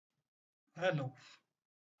Hello.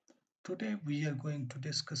 Today we are going to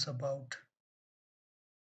discuss about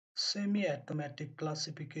semi-automatic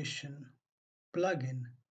classification plugin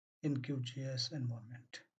in QGIS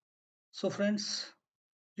environment. So friends,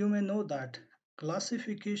 you may know that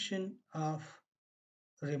classification of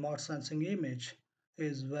remote sensing image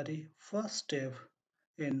is very first step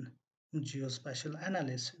in geospatial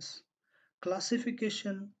analysis.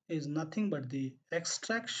 Classification is nothing but the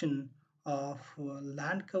extraction of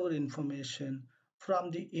land cover information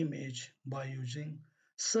from the image by using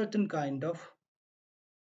certain kind of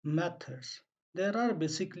methods. There are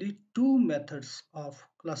basically two methods of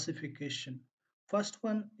classification. First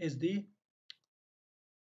one is the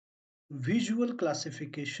visual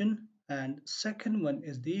classification and second one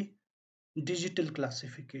is the digital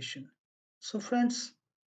classification. So friends,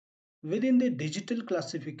 within the digital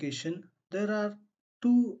classification, there are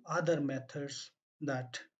two other methods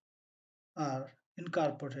that are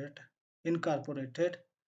incorporated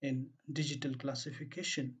in digital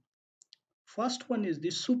classification. First one is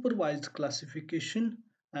the supervised classification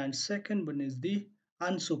and second one is the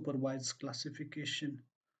unsupervised classification.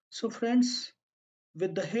 So friends,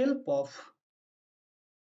 with the help of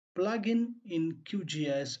plugin in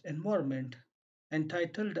QGIS environment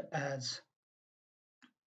entitled as,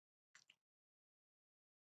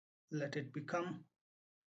 let it become,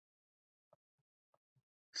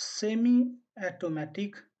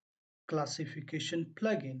 semi-automatic classification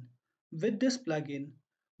plugin. With this plugin,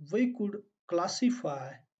 we could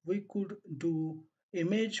classify, we could do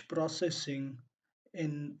image processing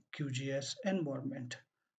in QGIS environment.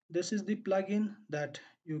 This is the plugin that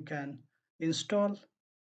you can install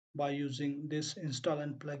by using this install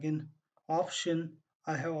and plugin option.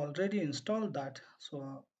 I have already installed that,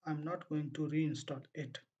 so I'm not going to reinstall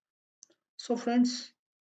it. So friends,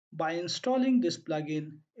 by installing this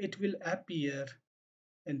plugin, it will appear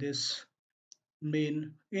in this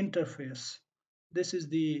main interface. This is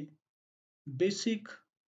the basic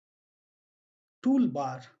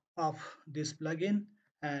toolbar of this plugin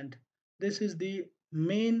and this is the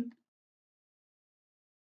main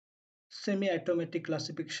semi-automatic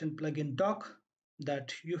classification plugin dock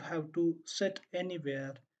that you have to set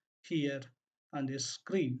anywhere here on this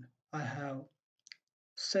screen. I have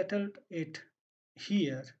settled it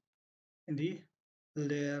here in the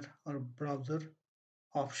layer or browser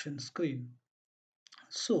option screen.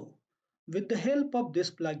 So with the help of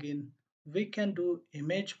this plugin, we can do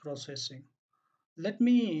image processing. Let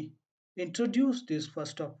me introduce this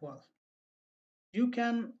first of all. You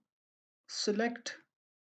can select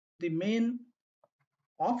the main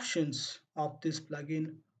options of this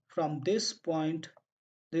plugin from this point.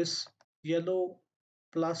 This yellow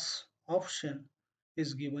plus option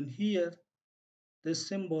is given here. This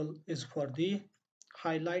symbol is for the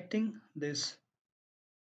highlighting this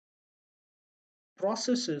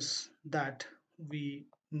processes that we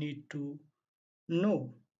need to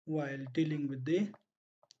know while dealing with the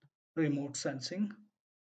remote sensing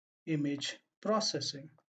image processing.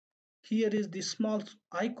 Here is the small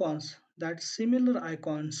icons, that similar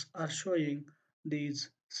icons are showing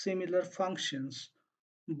these similar functions.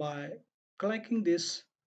 By clicking this,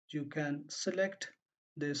 you can select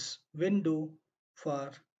this window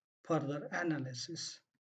for further analysis.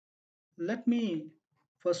 Let me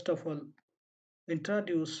first of all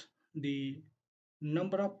introduce the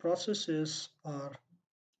number of processes or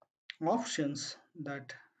options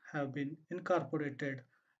that have been incorporated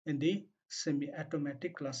in the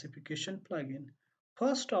semi-automatic classification plugin.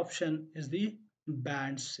 First option is the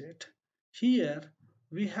band set. Here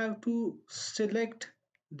we have to select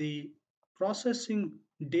the processing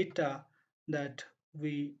data that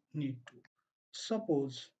we need to.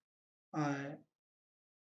 Suppose I,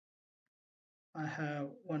 I have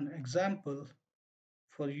one example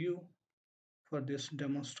for you for this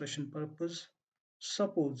demonstration purpose.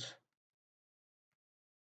 Suppose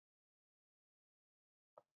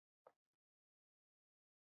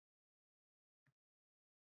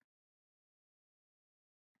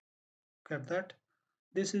get that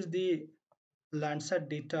this is the Landsat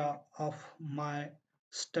data of my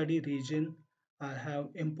study region. I have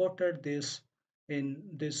imported this in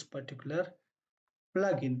this particular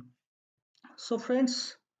plugin. So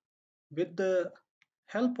friends, with the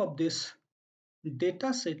help of this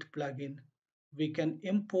dataset plugin, we can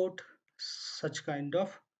import such kind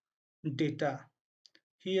of data.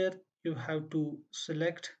 Here you have to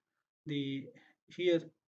select the, here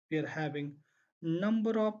we are having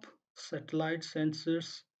number of satellite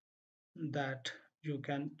sensors that you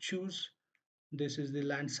can choose. This is the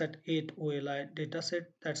Landsat 8 OLI dataset.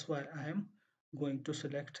 That's why I am going to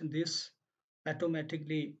select this.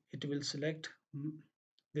 Automatically it will select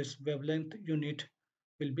this wavelength unit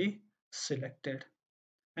will be selected,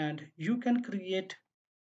 and you can create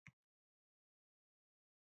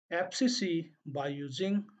abscissi by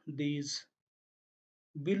using these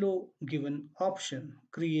below given option: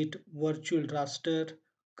 create virtual raster,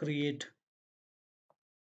 create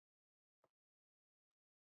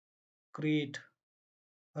create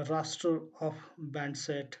a raster of band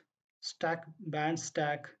set, stack band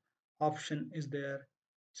stack option is there.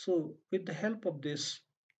 So with the help of this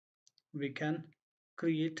we can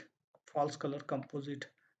create false color composite.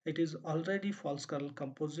 It is already false color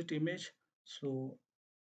composite image, so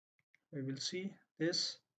we will see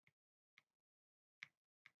this.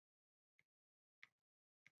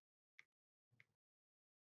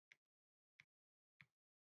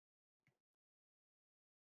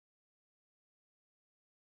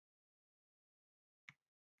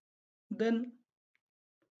 Then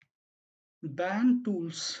band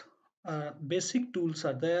tools, basic tools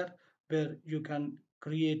are there where you can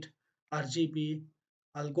create RGB,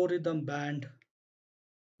 algorithm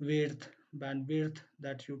width, bandwidth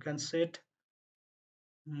that you can set,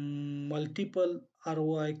 multiple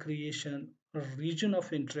ROI creation, a region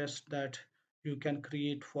of interest that you can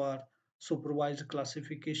create for supervised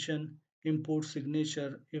classification, import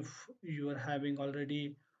signature if you are having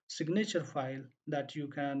already signature file that you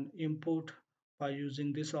can import by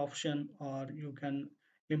using this option, or you can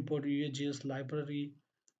import UAGS library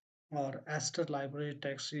or Aster library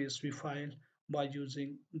text CSV file by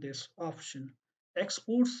using this option.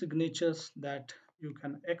 Export signatures that you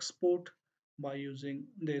can export by using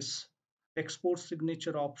this export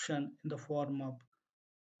signature option in the form of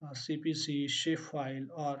CPC, shapefile,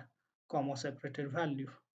 or comma separated value.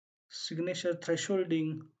 Signature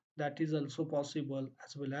thresholding that is also possible,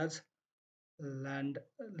 as well as land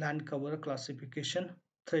land cover classification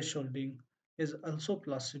thresholding is also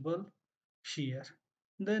possible here.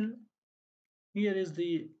 Then here is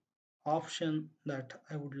the option that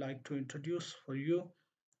I would like to introduce for you.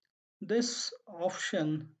 This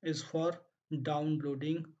option is for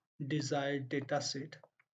downloading desired dataset.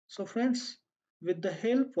 So friends, with the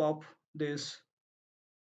help of this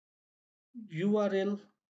URL,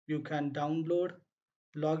 you can download,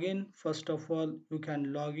 login. First of all, you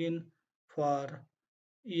can log in for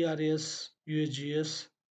ERS USGS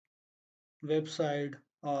website,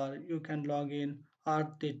 or you can log in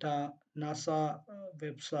Earth Data NASA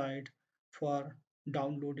website for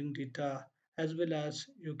downloading data, as well as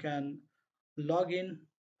you can log in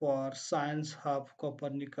for Science Hub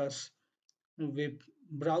Copernicus web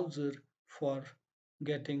browser for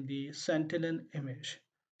getting the Sentinel image.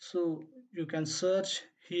 So you can search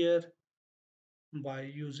here by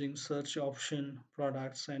using search option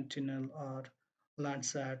product sentinel or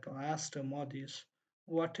landsat or aster modis,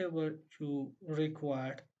 whatever you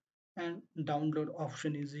required, and download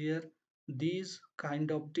option is here. These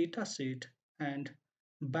kind of dataset and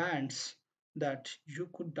bands that you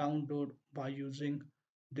could download by using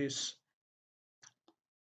this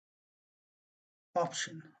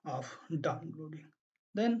option of downloading.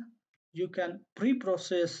 Then you can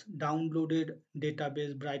pre-process downloaded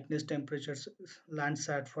database brightness temperatures,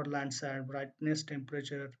 Landsat for Landsat brightness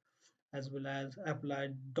temperature, as well as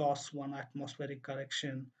applied DOS1 atmospheric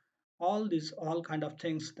correction. All kind of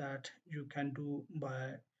things that you can do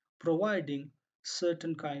by providing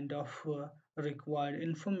certain kind of required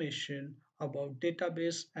information about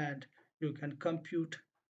database, and you can compute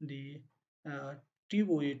the uh,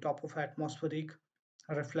 TOA, top of atmospheric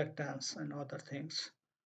reflectance, and other things.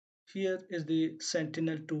 Here is the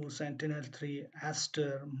Sentinel-2, Sentinel-3,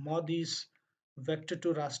 Aster, MODIS, vector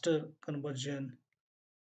to raster conversion,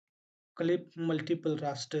 clip multiple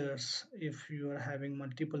rasters if you are having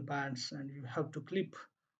multiple bands and you have to clip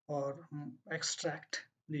or extract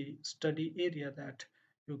the study area, that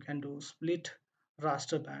you can do split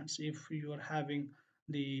raster bands if you are having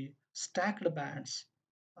the stacked bands,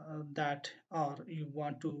 that or you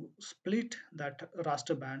want to split that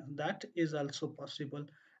raster band, that is also possible,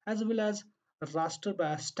 as well as raster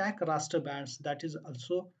band stack raster bands, that is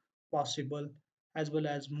also possible, as well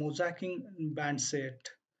as mosaicing band set,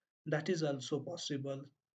 that is also possible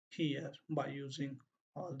here by using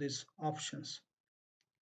all these options.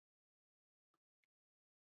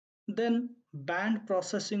 Then band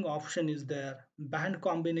processing option is there, band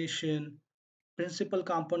combination, principal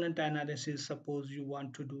component analysis. Suppose you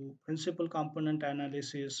want to do principal component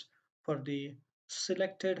analysis for the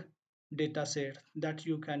selected data set, that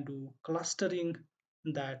you can do clustering,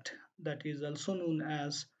 that is also known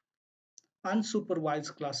as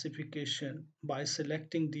unsupervised classification, by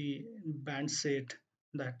selecting the band set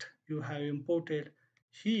that you have imported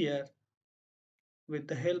here. with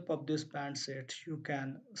the help of this band set, you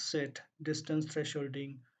can set distance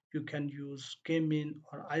thresholding, you can use k-mean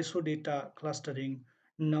or isodata clustering,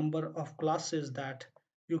 number of classes that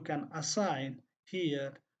you can assign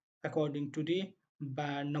here according to the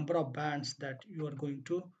band number of bands that you are going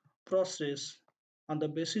to process. On the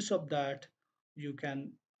basis of that, you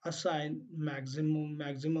can assign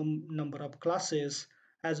maximum number of classes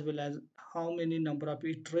as well as how many number of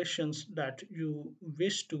iterations that you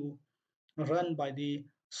wish to run by the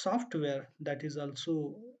software. That is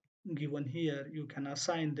also given here. You can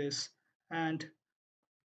assign this, and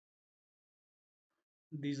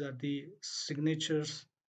these are the signatures.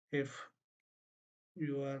 If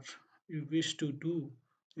you are you wish to do,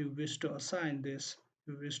 you wish to assign this,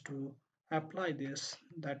 you wish to apply this,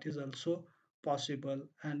 that is also possible,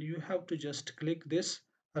 and you have to just click this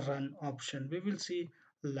run option. We will see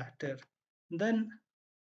later. Then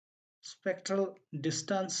spectral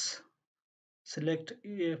distance, select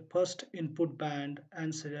a first input band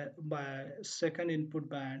and select by second input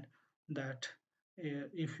band. That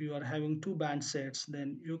if you are having two band sets,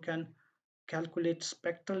 then you can calculate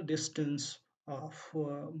spectral distance of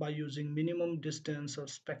by using minimum distance or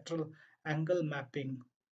spectral angle mapping.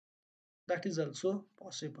 That is also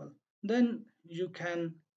possible. Then you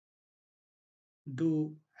can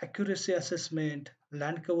do accuracy assessment,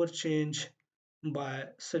 land cover change by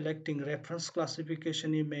selecting reference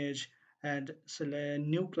classification image and select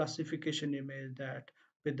new classification image. That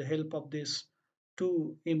with the help of these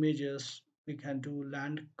two images we can do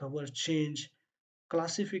land cover change.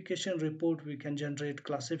 Classification report, we can generate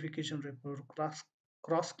classification report,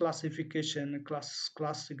 cross classification, class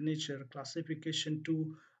signature classification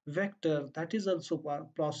to vector, that is also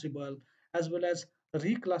possible, as well as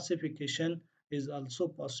reclassification is also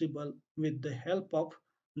possible with the help of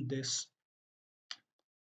this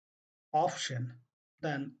option.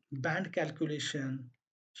 Then band calculation,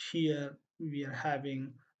 here we are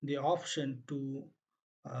having the option to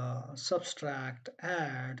subtract,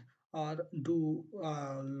 add, or do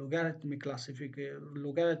logarithmic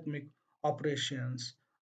operations,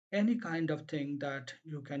 any kind of thing that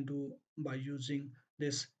you can do by using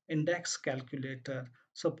this index calculator.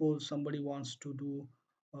 Suppose somebody wants to do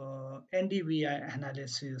NDVI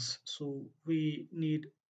analysis, so we need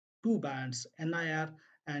two bands, NIR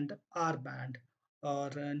and R band, or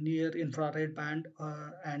near infrared band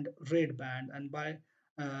and red band, and by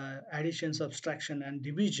addition, subtraction, and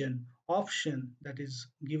division option that is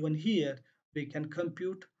given here, we can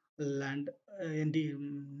compute land in the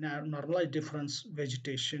normalized difference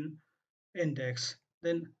vegetation index.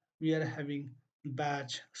 Then we are having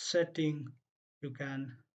batch setting. You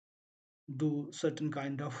can do certain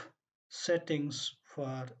kind of settings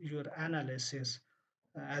for your analysis,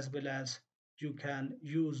 as well as you can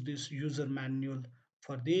use this user manual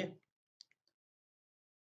for the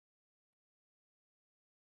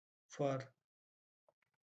for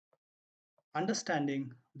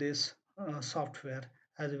understanding this software,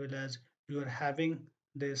 as well as you are having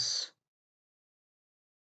this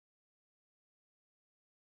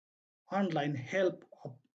online help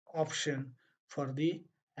option for the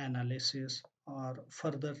analysis or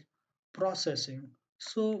further processing.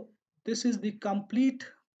 So this is the complete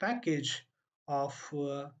package of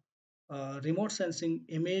remote sensing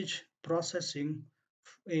image processing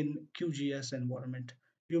in QGIS environment.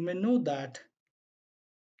 You may know that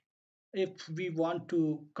if we want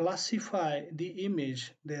to classify the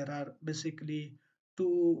image, there are basically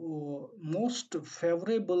two most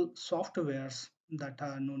favorable softwares that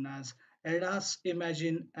are known as ADAS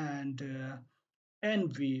Imagine and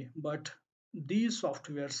NV, but these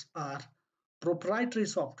softwares are proprietary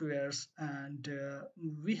softwares, and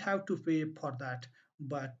we have to pay for that.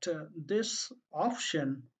 But this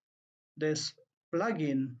option, this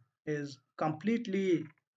plugin is completely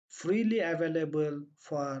freely available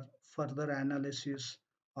for further analysis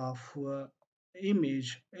of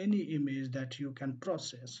any image that you can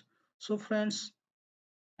process. So friends,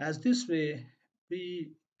 as this way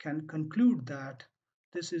we can conclude that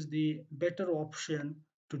this is the better option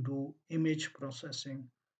to do image processing.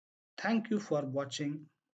 Thank you for watching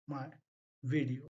my video.